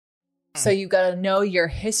So you got to know your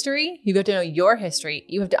history. You got to know your history.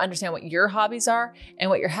 You have to understand what your hobbies are and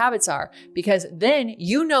what your habits are, because then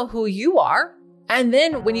you know who you are. And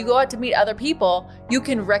then when you go out to meet other people, you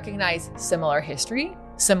can recognize similar history,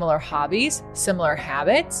 similar hobbies, similar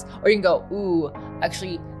habits, or you can go, ooh,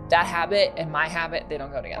 actually that habit and my habit, they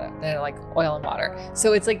don't go together. They're like oil and water.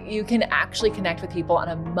 So it's like you can actually connect with people on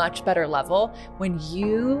a much better level when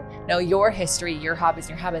you know your history, your hobbies, and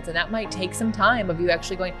your habits. And that might take some time of you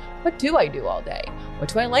actually going, what do I do all day? What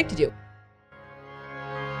do I like to do?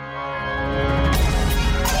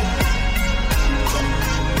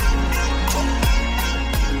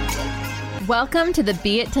 Welcome to the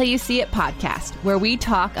Be It Till You See It podcast, where we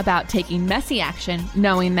talk about taking messy action,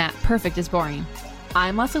 knowing that perfect is boring.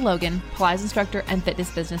 I'm Leslie Logan, Pilates instructor and fitness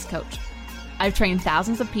business coach. I've trained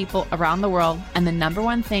thousands of people around the world, and the number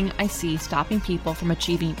one thing I see stopping people from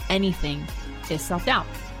achieving anything is self-doubt.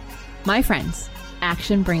 My friends,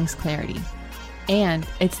 action brings clarity, and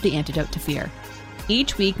it's the antidote to fear.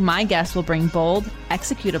 Each week, my guests will bring bold,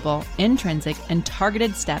 executable, intrinsic, and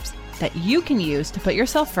targeted steps that you can use to put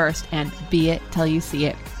yourself first and be it till you see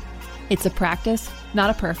it. It's a practice, not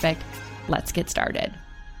a perfect. Let's get started.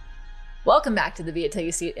 Welcome back to the Be It Till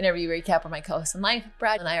You See It interview recap, where my co-host in life,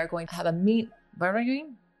 Brad, and I are going to have what are we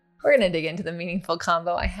doing? We're going to dig into the meaningful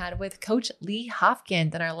convo I had with Coach Lee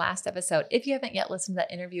Hopkins in our last episode. If you haven't yet listened to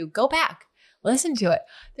that interview, go back, listen to it.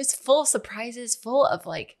 There's full surprises, full of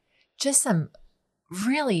like just some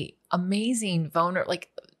really amazing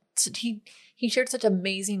he shared such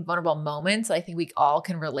amazing, vulnerable moments that I think we all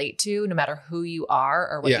can relate to, no matter who you are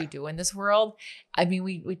or what you do in this world. I mean,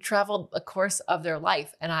 we traveled a course of their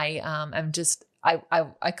life, and I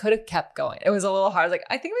could have kept going. It was a little hard. I was like,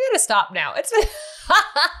 I think we got to stop now.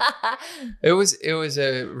 It was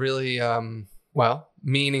a really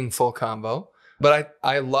meaningful combo, but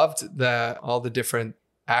I loved all the different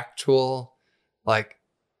actual like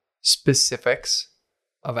specifics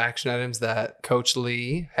of action items that Coach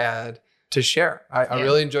Lee had to share. I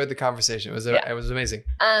really enjoyed the conversation. It was amazing.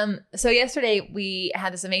 So yesterday we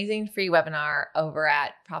had this amazing free webinar over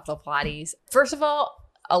at Profitable Pilates. First of all,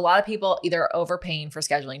 a lot of people either are overpaying for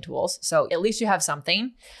scheduling tools. So at least you have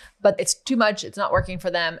something, but it's too much. It's not working for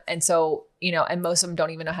them. And so, and most of them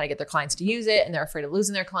don't even know how to get their clients to use it. And they're afraid of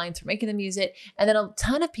losing their clients for making them use it. And then a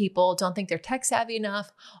ton of people don't think they're tech savvy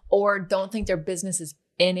enough, or don't think their business is,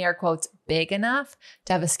 in air quotes, big enough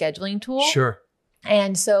to have a scheduling tool. Sure.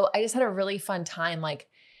 And so I just had a really fun time, like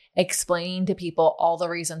explaining to people all the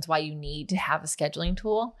reasons why you need to have a scheduling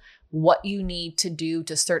tool, what you need to do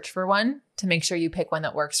to search for one, to make sure you pick one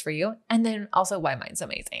that works for you. And then also why mine's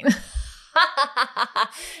amazing.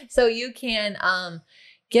 So you can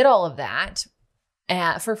get all of that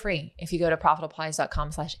for free if you go to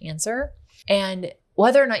profitablepilates.com/answer. And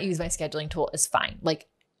whether or not you use my scheduling tool is fine. Like,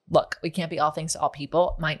 look, we can't be all things to all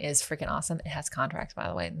people. Mine is freaking awesome. It has contracts, by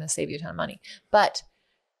the way, and they'll save you a ton of money. But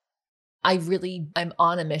I'm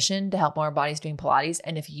on a mission to help more bodies doing Pilates.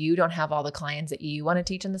 And if you don't have all the clients that you want to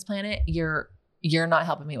teach on this planet, you're not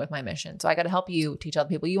helping me with my mission. So I got to help you teach other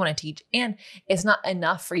people you want to teach. And it's not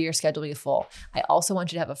enough for your schedule to be full. I also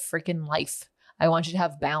want you to have a freaking life. I want you to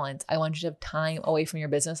have balance. I want you to have time away from your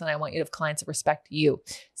business, and I want you to have clients that respect you.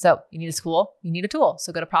 So you need a tool. You need a tool.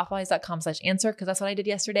 So go to profitablepilates.com/answer, because that's what I did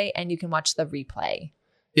yesterday, and you can watch the replay.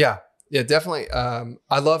 Yeah, definitely.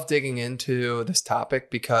 I love digging into this topic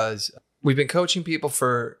because we've been coaching people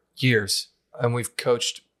for years, and we've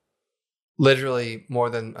coached literally more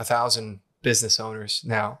than 1,000 business owners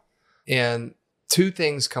now. And two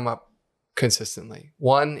things come up consistently.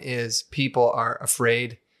 One is people are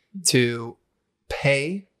afraid to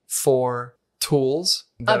pay for tools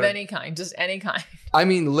of any kind, just any kind. I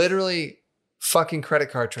mean, literally fucking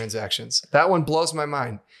credit card transactions. That one blows my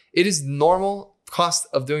mind. It is normal cost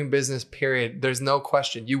of doing business, period. There's no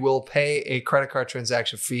question. You will pay a credit card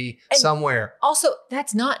transaction fee somewhere. Also,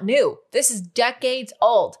 that's not new. This is decades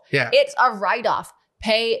old. Yeah. It's a write-off.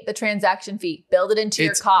 Pay the transaction fee. Build it into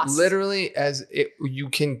your costs. Literally you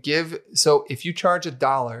can give. So if you charge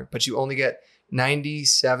 $1, but you only get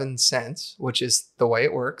 97 cents, which is the way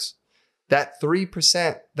it works, that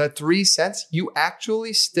 3%, that 3 cents, you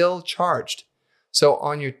actually still charged. So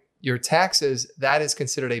on your taxes, that is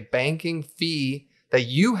considered a banking fee that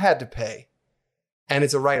you had to pay, and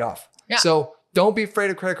it's a write-off. Yeah. So don't be afraid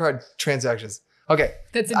of credit card transactions. Okay.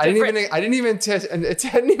 I didn't even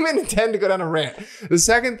intend to go down a rant. The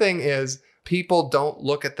second thing is, people don't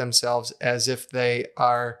look at themselves as if they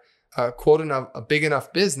are a big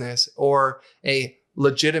enough business or a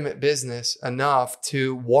legitimate business enough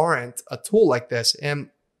to warrant a tool like this. And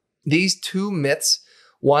these two myths,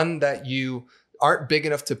 one that you aren't big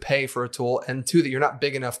enough to pay for a tool, and two, that you're not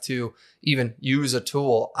big enough to even use a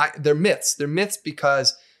tool. They're myths. They're myths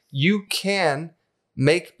because you can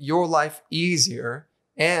make your life easier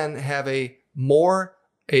and have a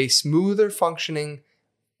smoother functioning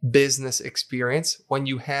business experience when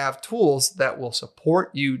you have tools that will support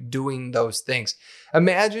you doing those things.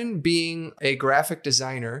 Imagine being a graphic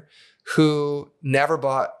designer who never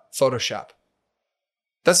bought Photoshop.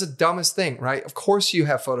 That's the dumbest thing, right? Of course you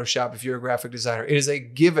have Photoshop if you're a graphic designer. It is a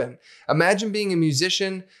given. Imagine being a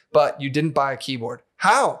musician, but you didn't buy a keyboard.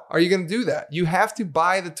 How are you going to do that? You have to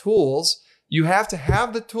buy the tools. You have to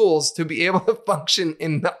have the tools to be able to function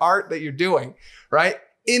in the art that you're doing, right?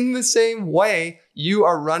 In the same way, you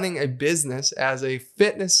are running a business as a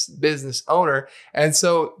fitness business owner. And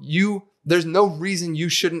so there's no reason you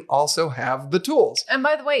shouldn't also have the tools. And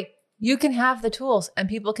by the way, you can have the tools and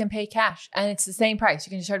people can pay cash and it's the same price. You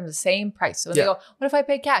can just charge them the same price. So when they go, what if I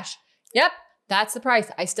pay cash? Yep, that's the price.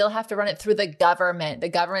 I still have to run it through the government. The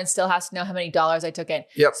government still has to know how many dollars I took in.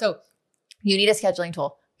 Yep. So you need a scheduling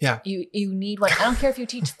tool. Yeah. You need one. I don't care if you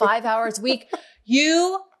teach 5 hours a week.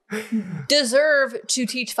 You deserve to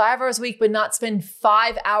teach 5 hours a week, but not spend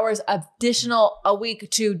 5 hours additional a week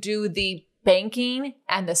to do the banking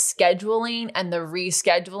and the scheduling and the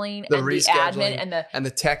rescheduling and the admin and the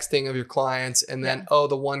texting of your clients. And then,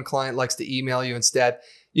 the one client likes to email you instead.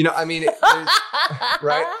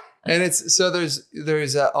 Right? And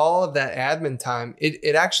there's all of that admin time.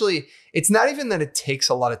 It actually, it's not even that it takes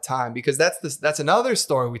a lot of time, because that's another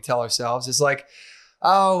story we tell ourselves is like,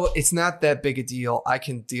 oh, it's not that big a deal. I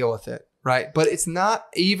can deal with it. Right. But it's not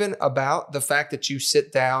even about the fact that you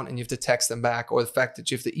sit down and you have to text them back, or the fact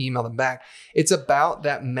that you have to email them back. It's about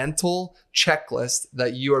that mental checklist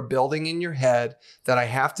that you are building in your head, that I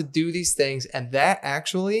have to do these things. And that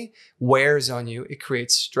actually wears on you. It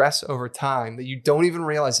creates stress over time that you don't even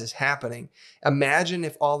realize is happening. Imagine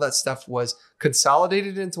if all that stuff was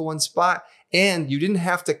consolidated into one spot and you didn't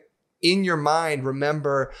have to, in your mind,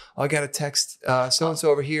 remember, I got to text so-and-so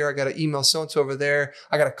over here. I got to email so-and-so over there.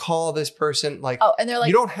 I got to call this person. And they're like,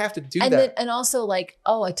 you don't have to do that. Then, and also a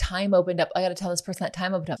time opened up. I got to tell this person that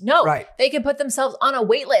time opened up. No, right. They can put themselves on a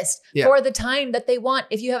wait list for the time that they want.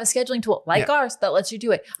 If you have a scheduling tool like ours that lets you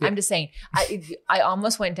do it. I'm just saying, I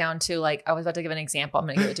almost went down to I was about to give an example. I'm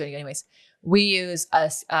going to give it to you anyways. We use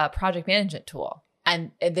a project management tool.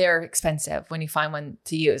 And they're expensive when you find one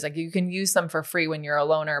to use. You can use them for free when you're a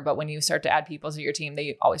loner, but when you start to add people to your team,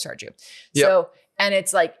 they always charge you. Yep. So, and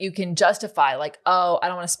it's you can justify I don't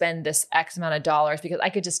want to spend this X amount of dollars because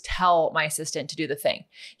I could just tell my assistant to do the thing.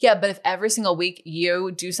 Yeah. But if every single week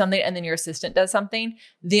you do something and then your assistant does something,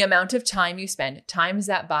 the amount of time you spend times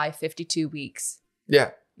that by 52 weeks.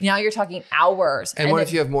 Yeah. Now you're talking hours. And what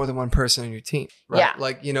if you have more than one person on your team? Right?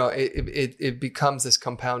 Yeah. It becomes this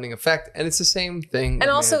compounding effect, and it's the same thing. And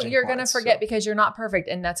also you're going to forget because you're not perfect,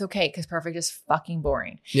 and that's okay because perfect is fucking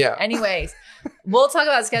boring. Yeah. Anyways, we'll talk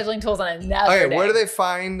about scheduling tools on another day. Where do they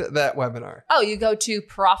find that webinar? Oh, you go to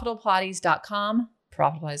profitablepilates.com,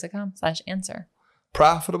 profitablepilates.com/answer.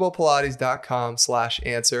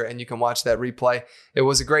 profitablepilates.com/answer, and you can watch that replay. It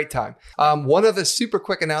was a great time. One other super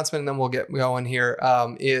quick announcement, and then we'll get going here,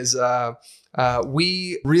 is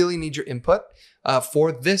we really need your input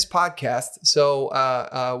for this podcast.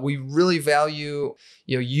 So we really value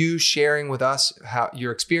you sharing with us how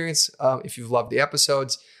your experience, if you've loved the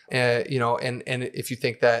episodes, and if you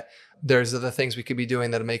think that there's other things we could be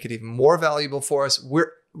doing that'll make it even more valuable for us.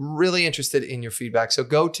 We're really interested in your feedback. So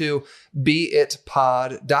go to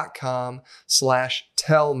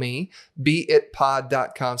beitpod.com/tellme,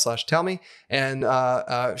 beitpod.com/tellme,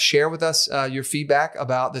 and share with us your feedback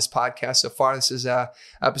about this podcast. So far, this is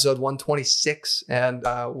episode 126, and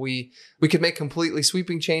we could make completely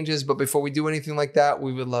sweeping changes. But before we do anything like that,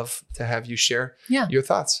 we would love to have you share your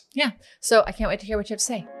thoughts. Yeah. So I can't wait to hear what you have to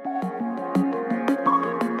say.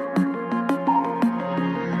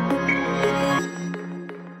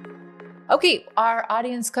 Okay, our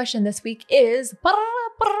audience question this week is it's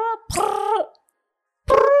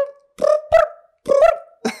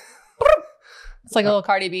like a little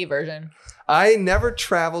Cardi B version. I never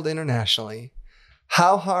traveled internationally.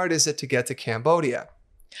 How hard is it to get to Cambodia?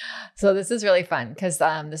 So this is really fun because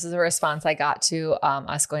this is a response I got to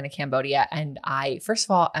us going to Cambodia. And I, first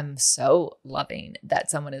of all, am so loving that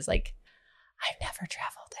someone is like, I've never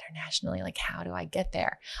traveled internationally. How do I get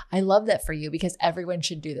there? I love that for you because everyone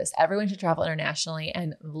should do this. Everyone should travel internationally.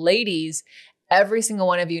 And ladies, every single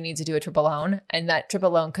one of you needs to do a trip alone, and that trip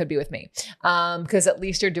alone could be with me. Because at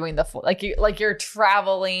least you're doing the full, you're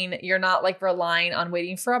traveling. You're not like relying on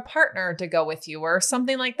waiting for a partner to go with you or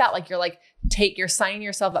something like that. Like you're signing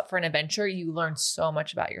yourself up for an adventure. You learn so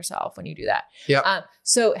much about yourself when you do that. Yeah.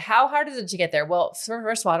 So how hard is it to get there? Well,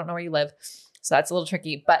 first of all, I don't know where you live, so that's a little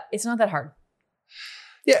tricky, but it's not that hard.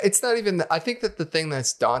 Yeah, it's not even, I think that the thing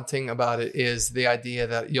that's daunting about it is the idea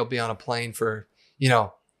that you'll be on a plane for,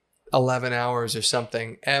 11 hours or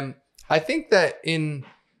something. And I think that I'm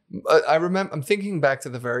thinking back to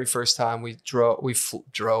the very first time we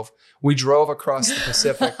drove across the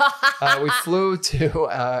Pacific. We flew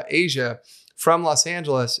to Asia from Los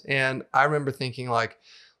Angeles. And I remember thinking like,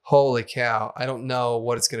 holy cow, I don't know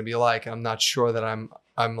what it's going to be like. I'm not sure that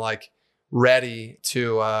I'm like ready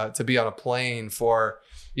to be on a plane for,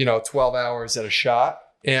 12 hours at a shot.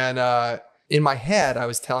 And in my head, I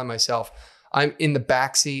was telling myself, I'm in the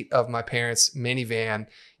backseat of my parents' minivan,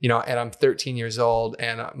 and I'm 13 years old,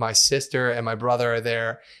 and my sister and my brother are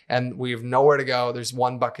there, and we have nowhere to go. There's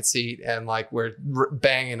one bucket seat, and like we're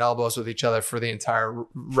banging elbows with each other for the entire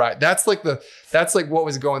ride. That's like what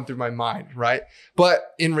was going through my mind, right?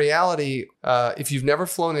 But in reality, if you've never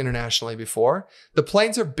flown internationally before, the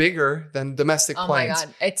planes are bigger than domestic planes. Oh my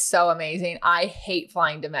God, it's so amazing. I hate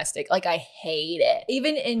flying domestic. Like I hate it.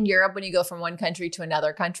 Even in Europe, when you go from one country to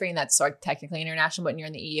another country, and that's sort of technically international, but when you're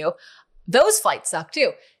in the EU, those flights suck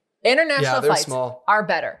too. International flights are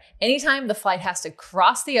better. Anytime the flight has to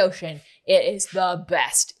cross the ocean, it is the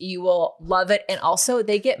best. You will love it. And also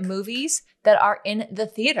they get movies that are in the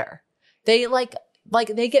theater. They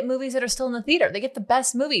they get movies that are still in the theater. They get the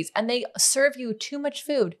best movies and they serve you too much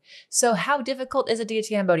food. So how difficult is it to get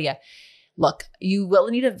to Cambodia? Look, you will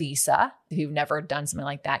need a visa. If you've never done something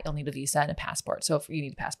like that, you'll need a visa and a passport. So if you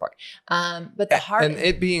need a passport, but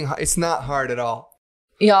it's not hard at all.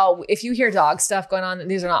 Y'all, if you hear dog stuff going on,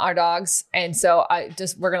 these are not our dogs. And so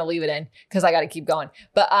we're going to leave it in because I got to keep going.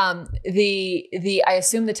 But I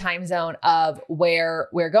assume the time zone of where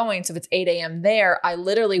we're going. So if it's 8 a.m. there, I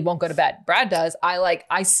literally won't go to bed. Brad does.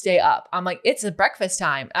 I stay up. I'm like, it's a breakfast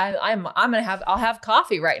time. I'll have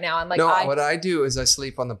coffee right now. I'm like, what I do is I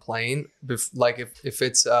sleep on the plane. If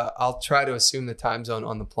it's, I'll try to assume the time zone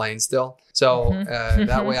on the plane still. So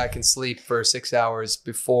that way I can sleep for 6 hours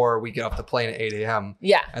before we get off the plane at 8 a.m.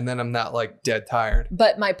 Yeah. And then I'm not like dead tired.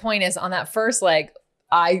 But my point is on that first leg,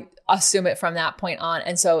 I assume it from that point on.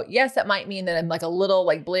 And so, yes, that might mean that I'm like a little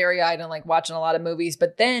like bleary eyed and like watching a lot of movies.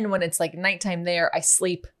 But then when it's like nighttime there, I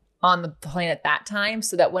sleep on the plane at that time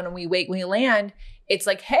so that when we land, it's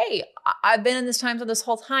like, hey, I've been in this time zone this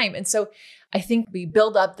whole time. And so I think we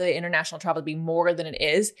build up the international travel to be more than it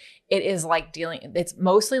is. It is like it's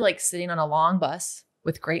mostly like sitting on a long bus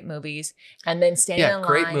with great movies and then standing in line. Yeah,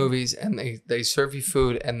 great movies, and they serve you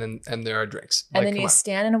food and there are drinks. And then you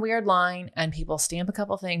stand in a weird line and people stamp a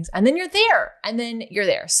couple things and then you're there.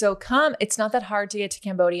 So it's not that hard to get to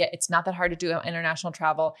Cambodia. It's not that hard to do international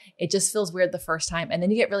travel. It just feels weird the first time and then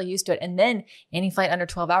you get really used to it. And then any flight under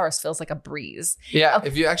 12 hours feels like a breeze. Yeah. Okay.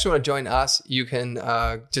 If you actually want to join us, you can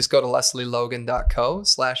just go to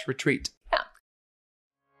leslielogan.co/retreat.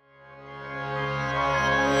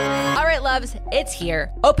 Loves, it's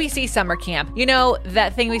here. OPC Summer Camp. You know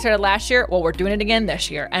that thing we started last year? Well, we're doing it again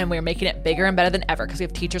this year, and we're making it bigger and better than ever because we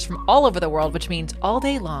have teachers from all over the world, which means all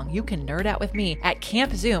day long you can nerd out with me at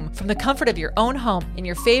Camp Zoom from the comfort of your own home in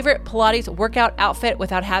your favorite Pilates workout outfit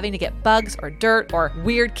without having to get bugs or dirt or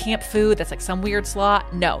weird camp food that's like some weird slaw.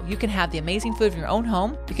 No, you can have the amazing food from your own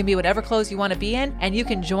home. You can be whatever clothes you want to be in, and you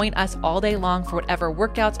can join us all day long for whatever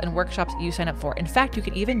workouts and workshops you sign up for. In fact, you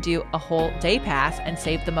can even do a whole day pass and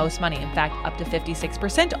save the most money. In fact, up to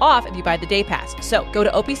 56% off if you buy the day pass. So go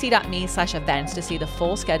to opc.me/events to see the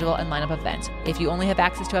full schedule and lineup of events. If you only have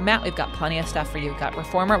access to a mat, we've got plenty of stuff for you. We've got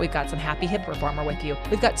Reformer. We've got some Happy Hip Reformer with you.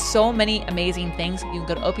 We've got so many amazing things. You can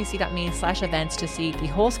go to opc.me/events to see the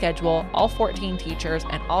whole schedule, all 14 teachers,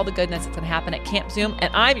 and all the goodness that's going to happen at Camp Zoom.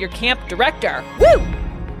 And I'm your camp director. Woo!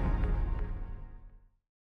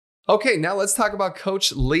 Okay, now let's talk about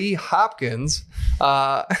Coach Lee Hopkins.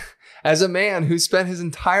 As a man who spent his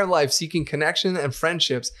entire life seeking connection and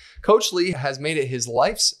friendships, Coach Lee has made it his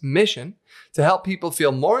life's mission to help people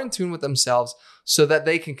feel more in tune with themselves so that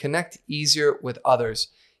they can connect easier with others.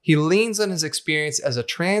 He leans on his experience as a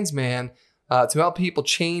trans man to help people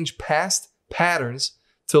change past patterns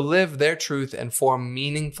to live their truth and form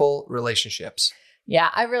meaningful relationships. Yeah,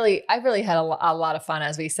 I really had a lot of fun,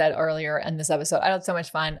 as we said earlier in this episode. I had so much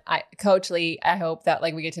fun. Coach Lee, I hope that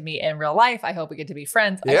like we get to meet in real life. I hope we get to be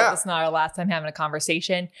friends. I hope it's not our last time having a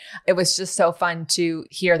conversation. It was just so fun to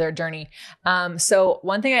hear their journey. So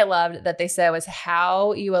one thing I loved that they said was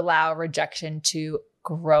how you allow rejection to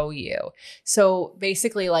grow you. So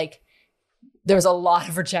basically, like, there's a lot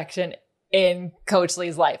of rejection in Coach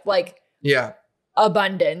Lee's life, like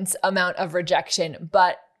abundance amount of rejection,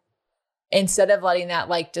 but instead of letting that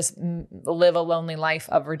like just live a lonely life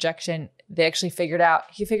of rejection, he figured out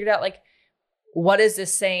like, what is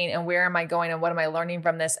this saying and where am I going and what am I learning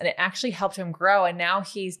from this? And it actually helped him grow. And now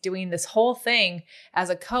he's doing this whole thing as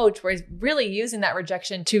a coach where he's really using that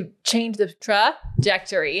rejection to change the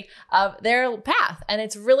trajectory of their path. And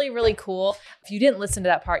it's really, really cool. If you didn't listen to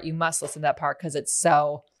that part, you must listen to that part because it's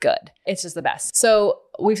so good. It's just the best. So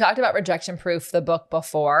we've talked about Rejection Proof, the book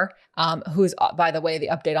before, who's, by the way, the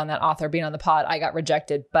update on that author being on the pod. I got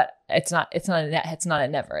rejected, but it's not a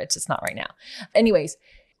never. It's just not right now. Anyways,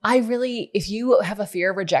 if you have a fear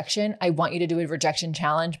of rejection, I want you to do a rejection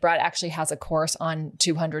challenge. Brad actually has a course on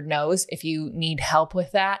 200 no's if you need help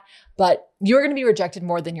with that, but you're going to be rejected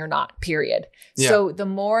more than you're not, period. Yeah. So the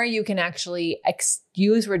more you can actually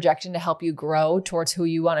use rejection to help you grow towards who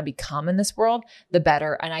you want to become in this world, the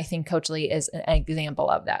better. And I think Coach Lee is an example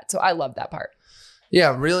of that. So I love that part.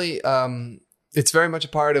 Yeah, really. It's very much a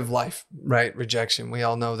part of life, right? Rejection. We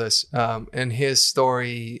all know this. And his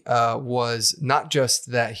story was not just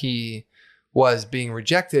that he was being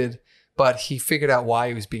rejected, but he figured out why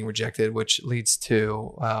he was being rejected, which leads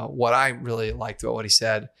to what I really liked about what he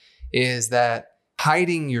said is that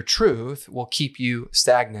hiding your truth will keep you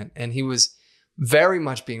stagnant. And he was very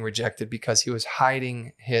much being rejected because he was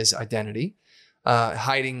hiding his identity,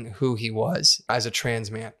 hiding who he was as a trans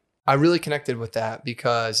man. I really connected with that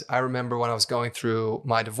because I remember when I was going through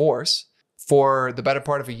my divorce for the better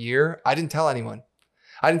part of a year, I didn't tell anyone.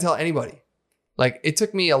 I didn't tell anybody. Like, it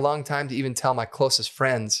took me a long time to even tell my closest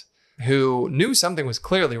friends who knew something was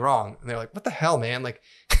clearly wrong. And they're like, what the hell, man? Like,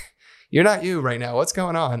 you're not you right now. What's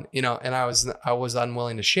going on? You know, and I was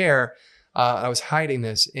unwilling to share. I was hiding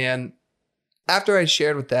this. And after I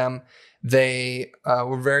shared with them, they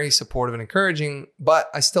were very supportive and encouraging,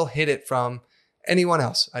 but I still hid it from anyone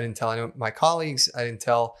else. I didn't tell any of my colleagues. I didn't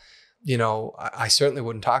tell, I certainly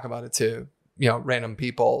wouldn't talk about it to, random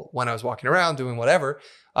people when I was walking around doing whatever.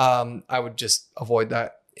 I would just avoid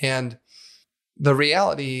that. And the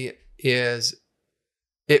reality is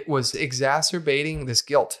it was exacerbating this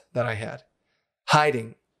guilt that I had,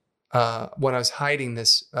 hiding, when I was hiding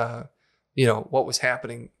this, what was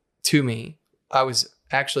happening to me. I was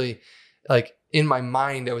actually like, in my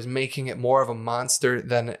mind, I was making it more of a monster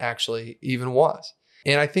than it actually even was.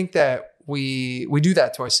 And I think that we do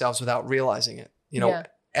that to ourselves without realizing it.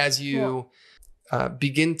 As you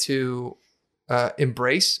begin to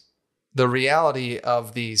embrace the reality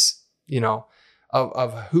of these,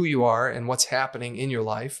 of who you are and what's happening in your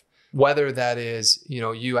life, whether that is,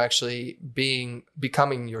 you actually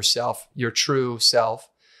becoming yourself, your true self,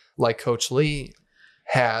 like Coach Lee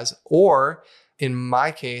has, or in my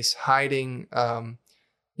case, hiding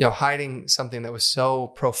something that was so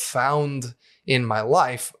profound in my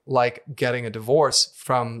life, like getting a divorce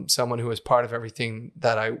from someone who was part of everything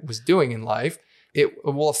that I was doing in life. It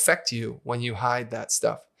will affect you when you hide that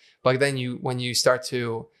stuff. But then when you start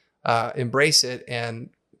to embrace it and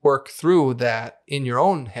work through that in your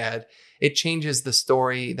own head, it changes the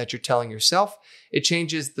story that you're telling yourself. It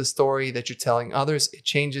changes the story that you're telling others. It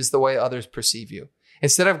changes the way others perceive you.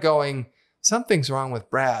 Instead of going, something's wrong with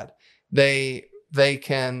Brad, they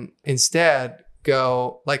can instead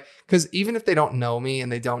go like, because even if they don't know me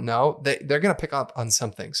and they don't know, they're going to pick up on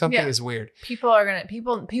something. Something is weird. People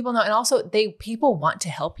know. And also people want to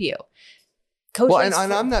help you. And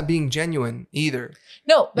I'm not being genuine either.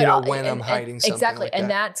 No, but when I'm hiding something. Exactly. Like and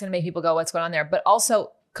that's going to make people go, what's going on there? But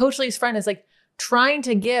also Coach Lee's friend is like trying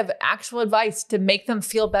to give actual advice to make them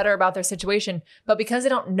feel better about their situation. But because they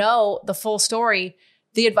don't know the full story,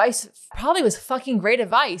 the advice probably was fucking great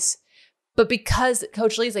advice, but because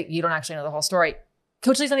Coach Lee's like, you don't actually know the whole story,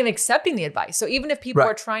 Coach Lee's not even accepting the advice. So even if people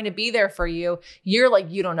are trying to be there for you, you're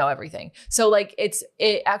like, you don't know everything. So like,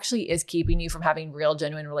 it actually is keeping you from having real,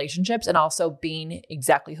 genuine relationships and also being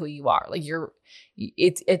exactly who you are. Like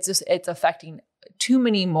it's affecting too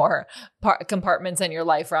many more compartments in your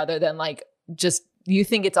life rather than like just, you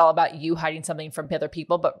think it's all about you hiding something from other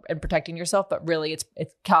people and protecting yourself, but really it's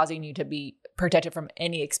causing you to be protected from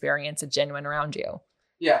any experience that's genuine around you.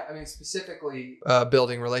 Yeah, I mean, specifically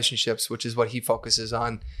building relationships, which is what he focuses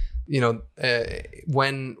on. When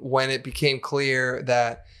it became clear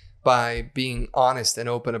that by being honest and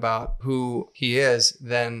open about who he is,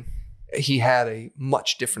 then he had a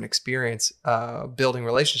much different experience building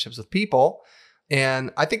relationships with people.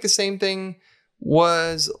 And I think the same thing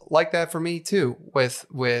was like that for me too, with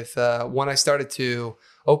when I started to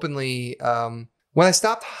openly, when I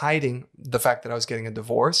stopped hiding the fact that I was getting a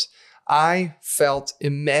divorce, I felt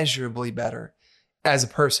immeasurably better as a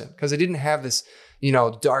person because I didn't have this,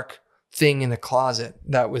 dark thing in the closet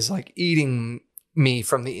that was like eating me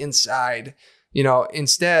from the inside.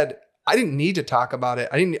 Instead, I didn't need to talk about it.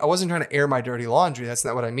 I wasn't trying to air my dirty laundry. That's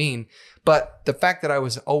not what I mean. But the fact that I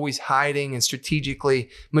was always hiding and strategically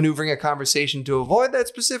maneuvering a conversation to avoid that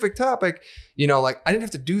specific topic, I didn't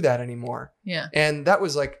have to do that anymore. Yeah. And that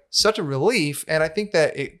was like such a relief. And I think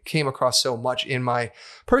that it came across so much in my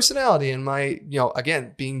personality and my,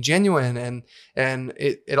 again, being genuine, and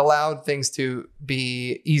it allowed things to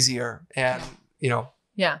be easier and,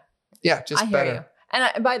 Yeah, just I hear better. you.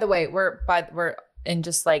 And by the way, we're in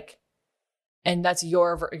just like, and that's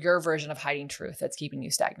your version of hiding truth that's keeping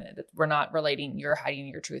you stagnant. We're not relating your hiding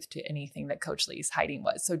your truth to anything that Coach Lee's hiding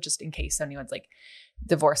was. So just in case anyone's like,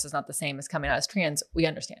 divorce is not the same as coming out as trans, we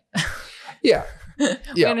understand. Yeah.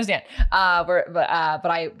 We understand. But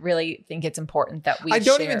I really think it's important that we I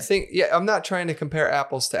don't share. even think, I'm not trying to compare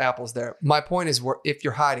apples to apples there. My point is if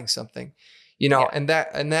you're hiding something, and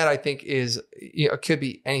that I think is, it could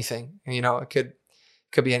be anything, it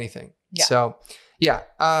could be anything. Yeah. So yeah.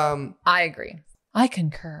 I agree. I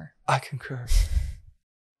concur.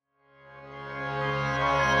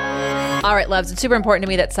 All right, loves, it's super important to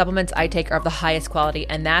me that supplements I take are of the highest quality,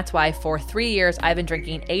 and that's why for 3 years I've been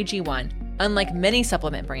drinking AG1. Unlike many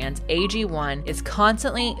supplement brands, AG1 is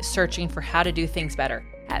constantly searching for how to do things better.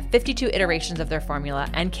 At 52 iterations of their formula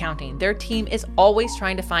and counting, their team is always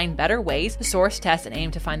trying to find better ways to source, test, and aim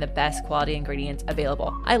to find the best quality ingredients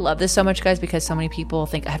available. I love this so much, guys, because so many people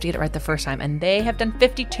think I have to get it right the first time, and they have done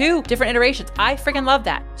 52 different iterations. I freaking love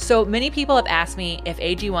that. So many people have asked me if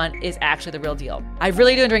AG1 is actually the real deal. I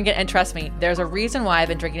really do drink it, and trust me, there's a reason why I've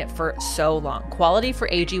been drinking it for so long. Quality for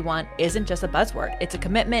AG1 isn't just a buzzword. It's a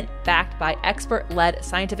commitment backed by expert-led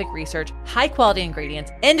scientific research, high-quality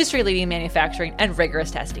ingredients, industry-leading manufacturing, and rigorous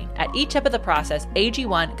testing. At each step of the process,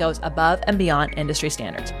 AG1 goes above and beyond industry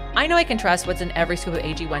standards. I know I can trust what's in every scoop of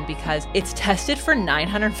AG1 because it's tested for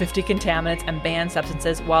 950 contaminants and banned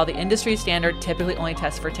substances, while the industry standard typically only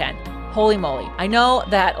tests for 10. Holy moly. I know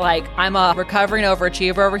that I'm a recovering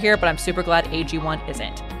overachiever over here, but I'm super glad AG1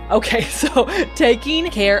 isn't. Okay, so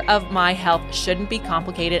taking care of my health shouldn't be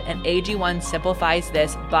complicated, and AG1 simplifies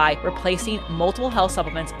this by replacing multiple health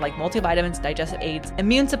supplements like multivitamins, digestive aids,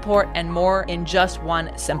 immune support, and more in just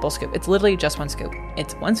one simple scoop. It's literally just one scoop.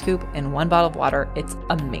 It's one scoop in one bottle of water. It's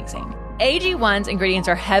amazing. AG1's ingredients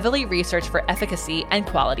are heavily researched for efficacy and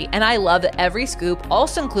quality, and I love that every scoop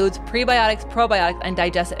also includes prebiotics, probiotics, and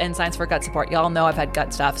digestive enzymes for gut support. Y'all know I've had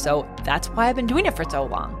gut stuff, so that's why I've been doing it for so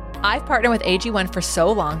long. I've partnered with AG1 for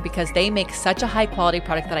so long because they make such a high quality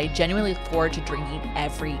product that I genuinely look forward to drinking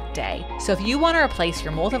every day. So if you want to replace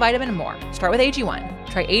your multivitamin and more, start with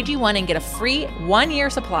AG1. Try AG1 and get a free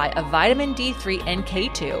 1-year supply of vitamin D3 and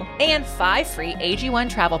K2 and 5 free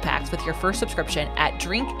AG1 travel packs with your first subscription at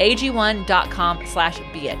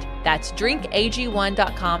drinkag1.com/beeit. That's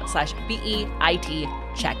drinkag1.com/BEIT.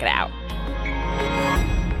 Check it out.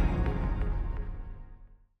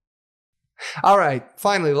 All right,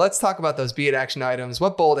 finally, let's talk about those Be It action items.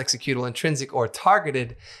 What bold, executable, intrinsic, or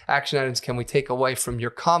targeted action items can we take away from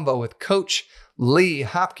your convo with Coach Lee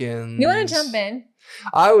Hopkins? You want to jump in?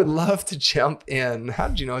 I would love to jump in. How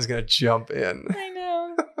did you know I was going to jump in? I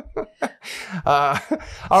know.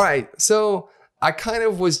 All right, so I kind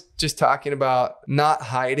of was just talking about not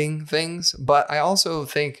hiding things, but I also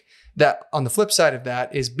think that on the flip side of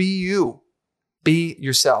that is be you. Be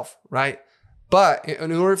yourself, right? But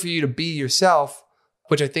in order for you to be yourself,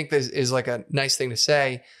 which I think is like a nice thing to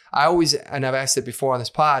say, and I've asked it before on this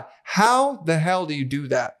pod, how the hell do you do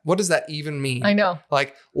that? What does that even mean? I know.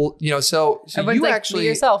 So Everyone's you like, actually be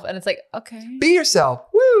yourself. And it's like, okay. Be yourself.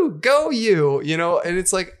 Woo, go you, and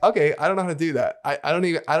it's like, okay, I don't know how to do that. I don't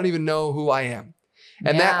even know who I am.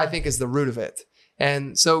 And that I think is the root of it.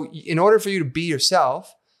 And so in order for you to be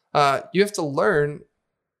yourself, you have to learn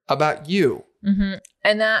about you. Mm-hmm.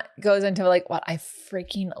 And that goes into what I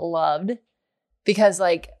freaking loved, because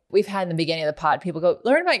we've had in the beginning of the pod, people go,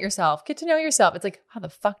 learn about yourself, get to know yourself. It's like, how the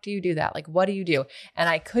fuck do you do that? What do you do? And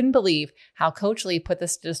I couldn't believe how Coach Lee put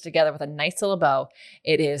this just together with a nice little bow.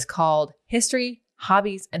 It is called History,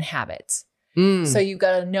 Hobbies, and Habits. So you've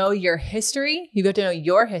got to know your history. You have to know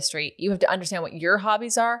your history. You have to understand what your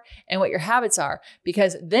hobbies are and what your habits are,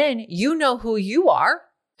 because then you know who you are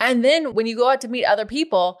And then when you go out to meet other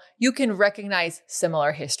people, you can recognize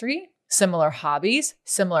similar history, similar hobbies,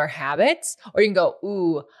 similar habits, or you can go,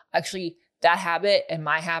 ooh, actually that habit and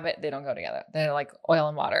my habit, they don't go together. They're like oil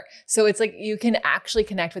and water. So it's like you can actually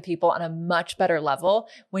connect with people on a much better level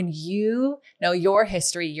when you know your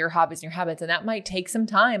history, your hobbies, and your habits. And that might take some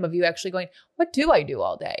time of you actually going, what do I do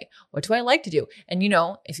all day? What do I like to do? And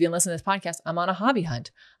if you've been listening to this podcast, I'm on a hobby hunt.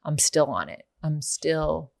 I'm still on it. I'm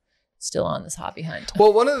still on this hobby hunt.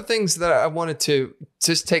 Well, one of the things that I wanted to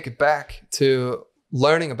just take it back to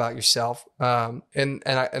learning about yourself, and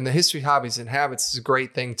the history, hobbies, and habits is a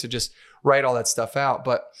great thing to just write all that stuff out,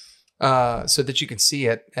 but so that you can see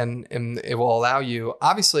it and it will allow you.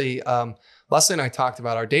 Obviously, Leslie and I talked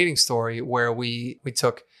about our dating story where we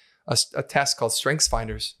took a test called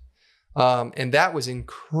StrengthsFinders, and that was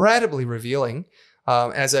incredibly revealing,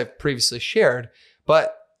 as I've previously shared.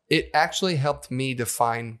 But it actually helped me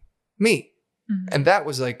define me, and that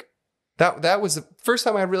was like that was the first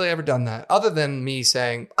time I really ever done that, other than me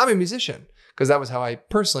saying I'm a musician, because that was how I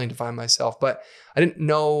personally defined myself. But I didn't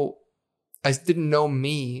know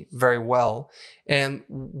me very well. And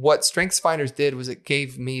what StrengthsFinders did was it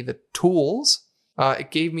gave me the tools.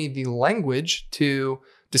 It gave me the language to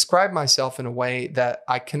describe myself in a way that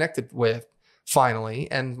I connected with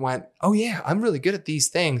finally and went, oh yeah, I'm really good at these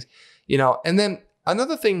things, And then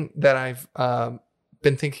another thing that I've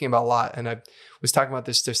been thinking about a lot, and I was talking about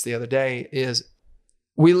this just the other day, is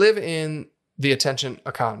we live in the attention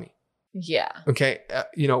economy. Yeah. Okay.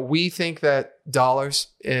 We think that dollars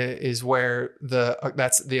is where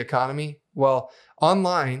that's the economy. Well,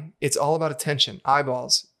 online, it's all about attention,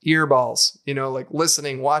 eyeballs, earballs, like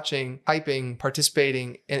listening, watching, typing,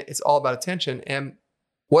 participating, and it's all about attention. And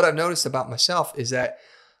what I've noticed about myself is that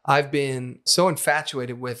I've been so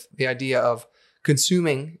infatuated with the idea of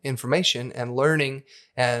consuming information and learning,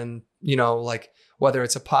 and, like whether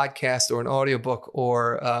it's a podcast or an audiobook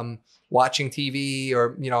or, watching TV,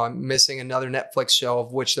 or, I'm missing another Netflix show,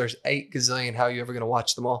 of which there's 8 gazillion. How are you ever going to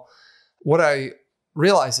watch them all? What I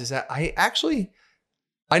realize is that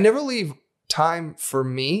I never leave time for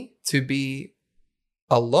me to be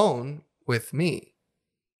alone with me.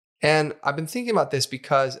 And I've been thinking about this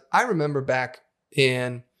because I remember back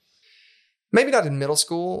in, maybe not in middle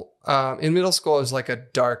school. In middle school, I was like a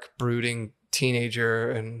dark, brooding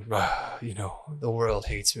teenager, and, the world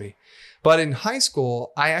hates me. But in high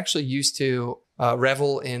school, I actually used to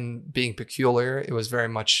revel in being peculiar. It was very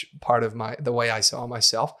much part of the way I saw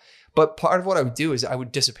myself. But part of what I would do is I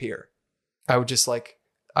would disappear. I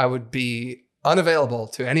would be unavailable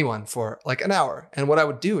to anyone for like an hour. And what I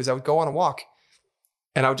would do is I would go on a walk,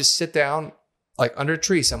 and I would just sit down like under a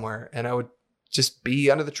tree somewhere, and I would just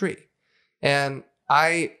be under the tree. And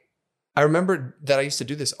I remember that I used to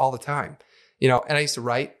do this all the time, and I used to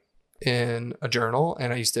write in a journal,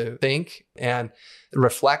 and I used to think and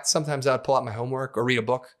reflect. Sometimes I'd pull out my homework or read a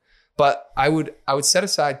book, but I would set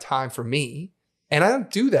aside time for me, and I don't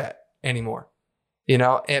do that anymore,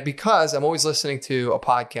 and because I'm always listening to a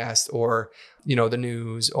podcast or, the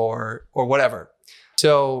news or whatever.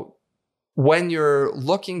 So when you're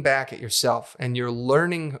looking back at yourself and you're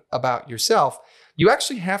learning about yourself, you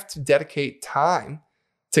actually have to dedicate time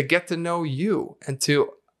to get to know you and to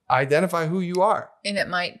identify who you are. And it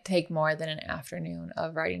might take more than an afternoon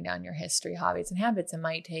of writing down your history, hobbies, and habits. It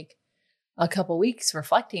might take a couple weeks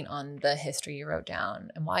reflecting on the history you wrote down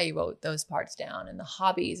and why you wrote those parts down, and the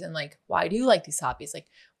hobbies, and like, why do you like these hobbies? Like,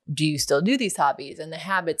 do you still do these hobbies? And the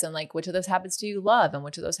habits, and like, which of those habits do you love? And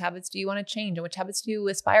which of those habits do you want to change? And which habits do you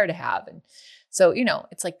aspire to have? And so,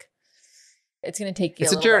 it's like, it's going to take you.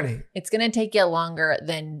 It's a journey. It's going to take you longer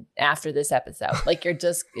than after this episode. Like and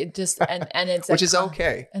it's which is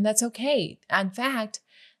okay. And that's okay. In fact,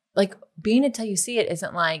 like, being it till you see it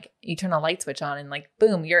isn't like you turn a light switch on and like,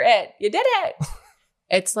 boom, you're it. You did it.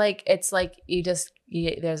 It's like you just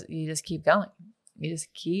keep going. You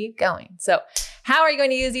just keep going. So how are you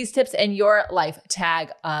going to use these tips in your life?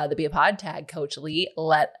 Tag the Be a Pod, tag Coach Lee.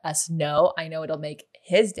 Let us know. I know it'll make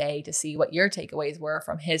his day to see what your takeaways were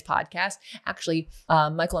from his podcast. Actually,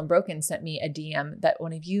 Michael Unbroken sent me a DM that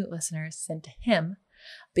one of you listeners sent to him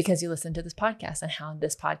because you listened to this podcast and how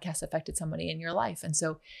this podcast affected somebody in your life. And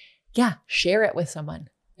so, yeah, share it with someone.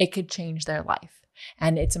 It could change their life.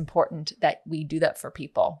 And it's important that we do that for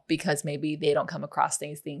people because maybe they don't come across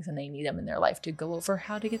these things and they need them in their life to go over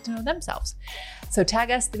how to get to know themselves. So tag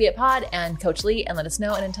us, the Be It Pod and Coach Lee, and let us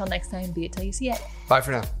know. And until next time, be it till you see it. Bye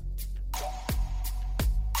for now.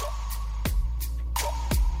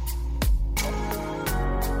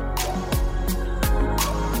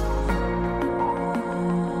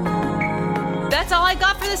 That's all I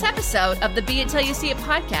got for this episode of the Be It Till You See It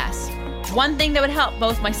podcast. One thing that would help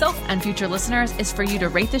both myself and future listeners is for you to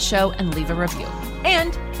rate the show and leave a review.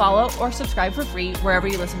 And follow or subscribe for free wherever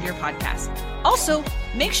you listen to your podcast. Also,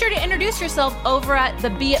 make sure to introduce yourself over at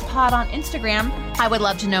the Be It Pod on Instagram. I would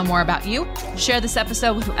love to know more about you. Share this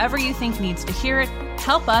episode with whoever you think needs to hear it.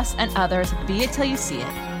 Help us and others be it till you see it.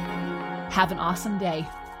 Have an awesome day.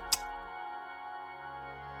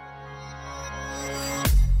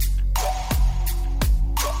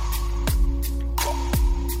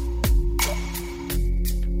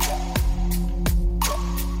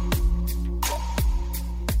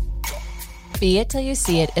 Be It Till You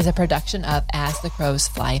See It is a production of As the Crows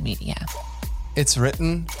Fly Media. It's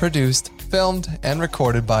written, produced, filmed, and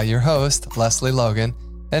recorded by your host, Leslie Logan,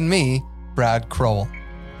 and me, Brad Crowell.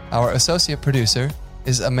 Our associate producer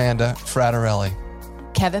is Amanda Fratarelli.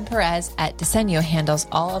 Kevin Perez at Disenyo handles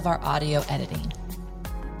all of our audio editing.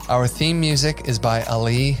 Our theme music is by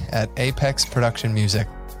Ali at Apex Production Music,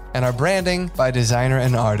 and our branding by designer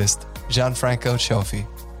and artist Gianfranco Cioffi.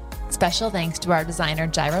 Special thanks to our designer,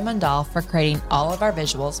 Jaira Mandal, for creating all of our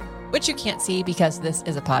visuals, which you can't see because this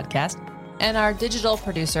is a podcast, and our digital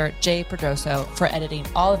producer, Jay Pedroso, for editing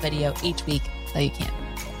all the video each week so you can.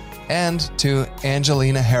 And to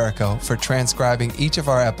Angelina Herrico for transcribing each of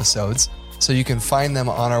our episodes so you can find them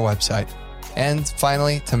on our website. And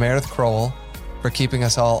finally, to Meredith Crowell for keeping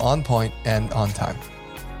us all on point and on time.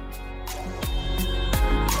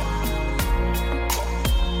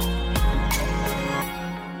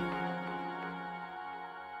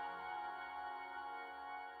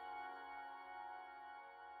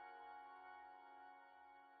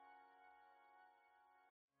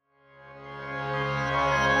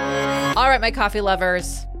 All right, my coffee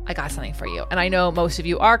lovers, I got something for you. And I know most of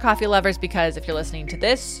you are coffee lovers because if you're listening to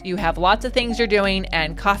this, you have lots of things you're doing,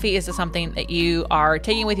 and coffee is something that you are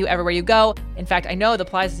taking with you everywhere you go. In fact, I know the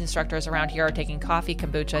Pilates instructors around here are taking coffee,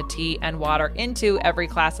 kombucha, tea, and water into every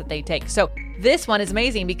class that they take. So this one is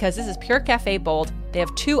amazing because this is Pure Cafe Bold. They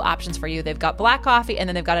have two options for you. They've got black coffee and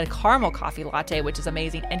then they've got a caramel coffee latte, which is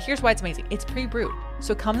amazing. And here's why it's amazing. It's pre-brewed.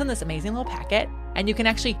 So it comes in this amazing little packet, and you can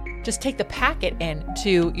actually just take the packet in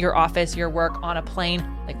to your office, your work on a plane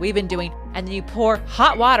like we've been doing. And then you pour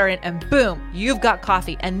hot water in and boom, you've got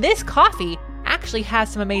coffee. And this coffee actually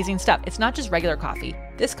has some amazing stuff. It's not just regular coffee.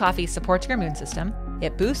 This coffee supports your immune system.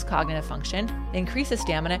 It boosts cognitive function, it increases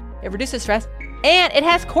stamina, it reduces stress, and it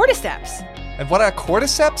has cordyceps. And what are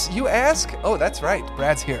cordyceps, you ask? Oh, that's right,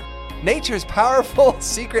 Brad's here. Nature's powerful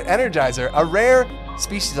secret energizer, a rare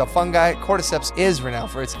species of fungi. Cordyceps is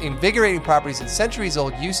renowned for its invigorating properties and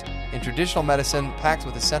centuries-old use in traditional medicine, packed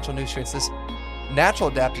with essential nutrients. This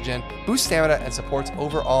natural adaptogen boosts stamina and supports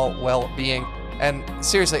overall well-being. And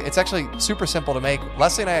seriously, it's actually super simple to make.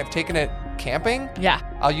 Leslie and I have taken it camping. Yeah.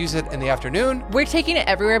 I'll use it in the afternoon. We're taking it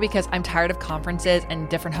everywhere because I'm tired of conferences and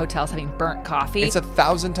different hotels having burnt coffee. It's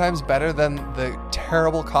 1,000 times better than the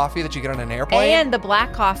terrible coffee that you get on an airplane. And the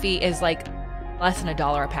black coffee is like less than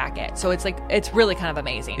 $1 a packet. So it's really kind of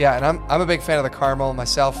amazing. Yeah, and I'm a big fan of the caramel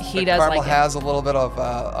myself. He the does caramel like it. has a little bit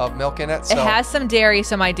of milk in it. So. It has some dairy,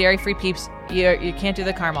 so my dairy-free peeps, you can't do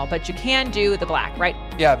the caramel, but you can do the black, right?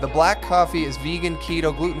 Yeah, the black coffee is vegan,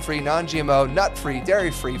 keto, gluten-free, non-GMO, nut-free,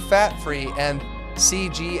 dairy-free, fat-free, and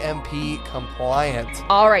CGMP compliant.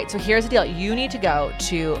 All right, so here's the deal. You need to go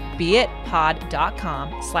to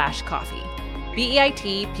beitpod.com/coffee.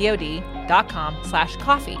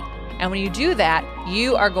 beitpod.com/coffee. And when you do that,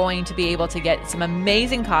 you are going to be able to get some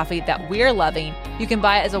amazing coffee that we're loving. You can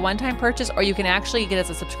buy it as a one-time purchase, or you can actually get it as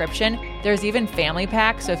a subscription. There's even family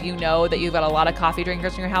packs. So if you know that you've got a lot of coffee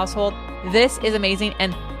drinkers in your household, this is amazing.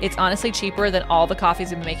 And it's honestly cheaper than all the coffees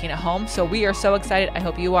we've been making at home. So we are so excited. I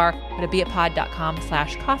hope you are. Go to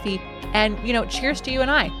beitpod.com/coffee. And, cheers to you and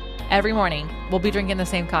I. Every morning, we'll be drinking the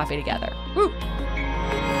same coffee together. Woo!